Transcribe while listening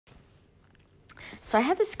So I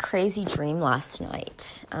had this crazy dream last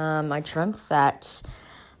night. I dreamt that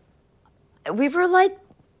we were like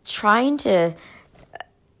trying to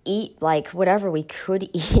eat like whatever we could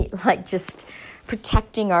eat, like just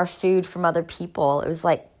protecting our food from other people. It was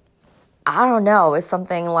like, I don't know, it was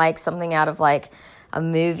something out of like a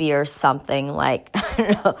movie or something, like, I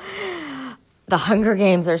don't know, the Hunger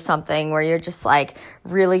Games or something, where you're just like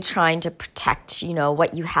really trying to protect,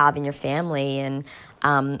 what you have in your family and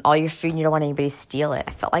all your food, and you don't want anybody to steal it.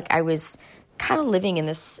 I felt like I was kind of living in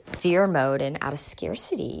this fear mode and out of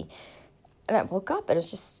scarcity. And I woke up and it was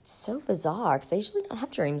just so bizarre because I usually don't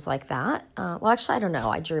have dreams like that. Well, actually, I don't know.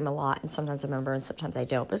 I dream a lot and sometimes I remember and sometimes I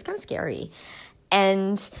don't, but it's kind of scary.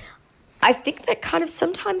 And I think that kind of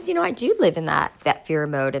sometimes, I do live in that fear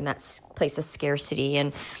mode and that place of scarcity.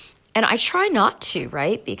 And I try not to,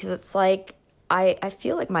 right? Because it's like, I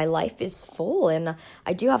feel like my life is full and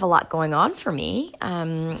I do have a lot going on for me.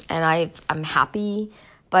 And I'm happy,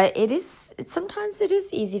 but sometimes it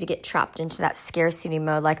is easy to get trapped into that scarcity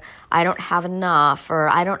mode. Like, I don't have enough, or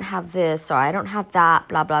I don't have this, or I don't have that,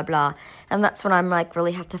 blah, blah, blah. And that's when I'm like,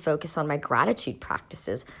 really have to focus on my gratitude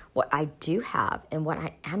practices, what I do have and what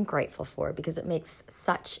I am grateful for, because it makes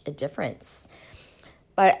such a difference.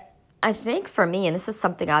 But I think for me, and this is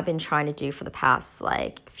something I've been trying to do for the past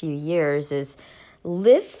few years, is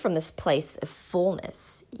live from this place of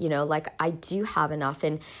fullness, like I do have enough,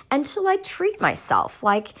 and to treat myself.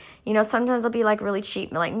 Sometimes I'll be really cheap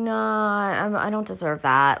and be like, no, I don't deserve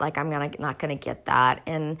that. Like, I'm not going to get that.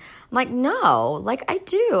 And I'm like, no, I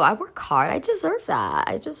do. I work hard. I deserve that.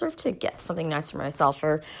 I deserve to get something nice for myself.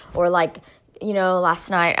 Or last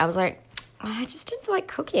night I was like, I just didn't feel like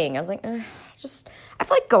cooking. I was like, I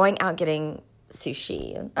feel like going out getting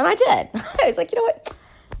sushi. And I did. I was like, you know what?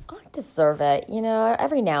 I deserve it,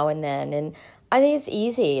 every now and then. And I think it's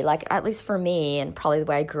easy, at least for me, and probably the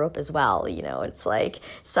way I grew up as well, it's like,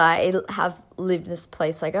 so I have lived in this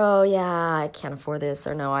place oh yeah, I can't afford this,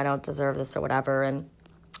 or no, I don't deserve this, or whatever. And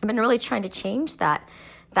I've been really trying to change that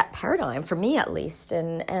paradigm, for me at least.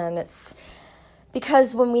 And it's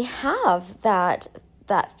because when we have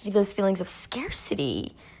those feelings of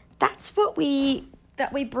scarcity, that's what we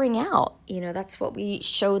bring out, that's what we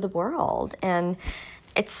show the world. And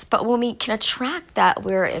but when we can attract that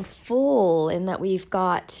we're in full and that we've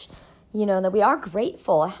got, that we are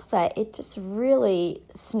grateful, that it just really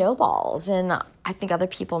snowballs. And I think other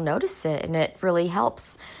people notice it, and it really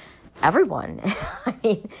helps everyone. I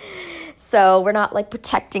mean, so we're not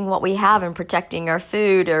protecting what we have and protecting our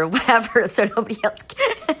food or whatever, so nobody else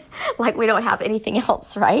can, we don't have anything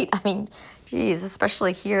else, right? I mean, geez,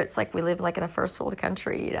 especially here, it's we live in a first world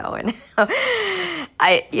country, and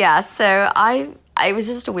it was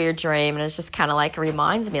just a weird dream, and it's just kind of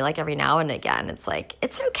reminds me every now and again, it's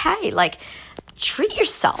it's okay, treat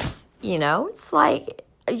yourself, it's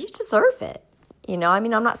you deserve it, I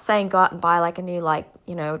mean, I'm not saying go out and buy a new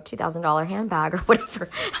 $2,000 handbag or whatever.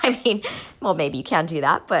 I mean, well, maybe you can do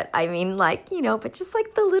that, but I mean but just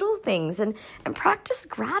the little things, and practice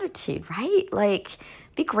gratitude, right?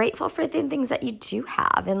 Be grateful for the things that you do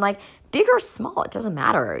have, and big or small, it doesn't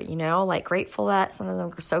matter, grateful that sometimes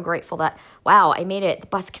I'm so grateful that, wow, I made it. The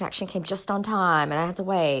bus connection came just on time and I had to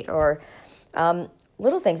wait, or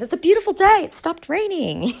little things. It's a beautiful day. It stopped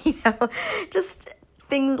raining, just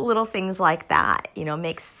little things like that,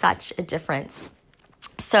 makes such a difference.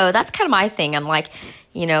 So that's kind of my thing. I'm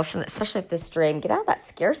especially if this dream, get out of that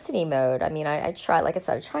scarcity mode. I mean, I try, like I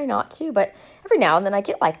said, I try not to, but every now and then I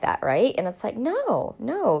get like that, right? And it's no,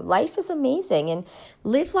 life is amazing, and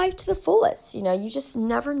live life to the fullest. You just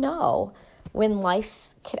never know when life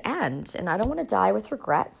could end. And I don't want to die with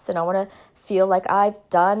regrets, and I want to feel like I've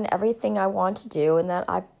done everything I want to do, and that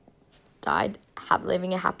I've died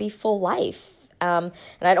living a happy, full life. And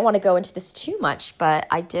I don't want to go into this too much, but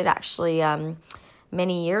I did actually,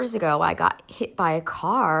 many years ago, I got hit by a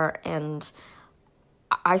car, and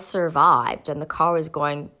I survived, and the car was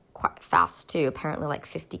going quite fast too, apparently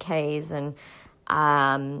 50 Ks, and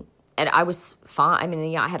I was fine. I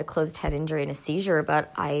mean, I had a closed head injury and a seizure,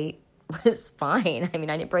 but I was fine. I mean,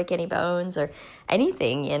 I didn't break any bones or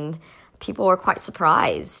anything, and people were quite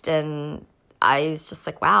surprised, and I was just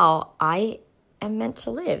wow, I am meant to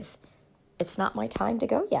live. It's not my time to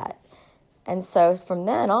go yet. And so from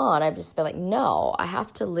then on, I've just been no, I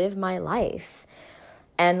have to live my life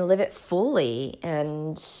and live it fully,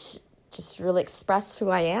 and just really express who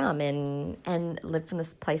I am, and live from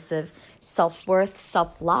this place of self-worth,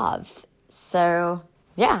 self-love. So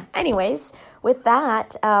yeah, anyways, with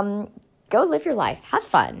that, go live your life. Have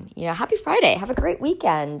fun. Happy Friday. Have a great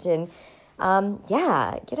weekend. And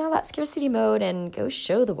yeah, get out of that scarcity mode and go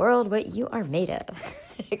show the world what you are made of.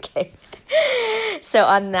 Okay. So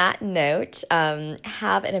on that note,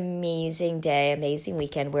 have an amazing day, amazing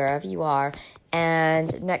weekend, wherever you are.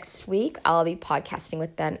 And next week, I'll be podcasting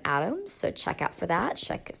with Ben Adams. So check out for that.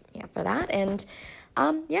 Check me out for that. And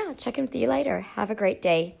yeah, check in with you later. Have a great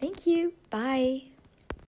day. Thank you. Bye.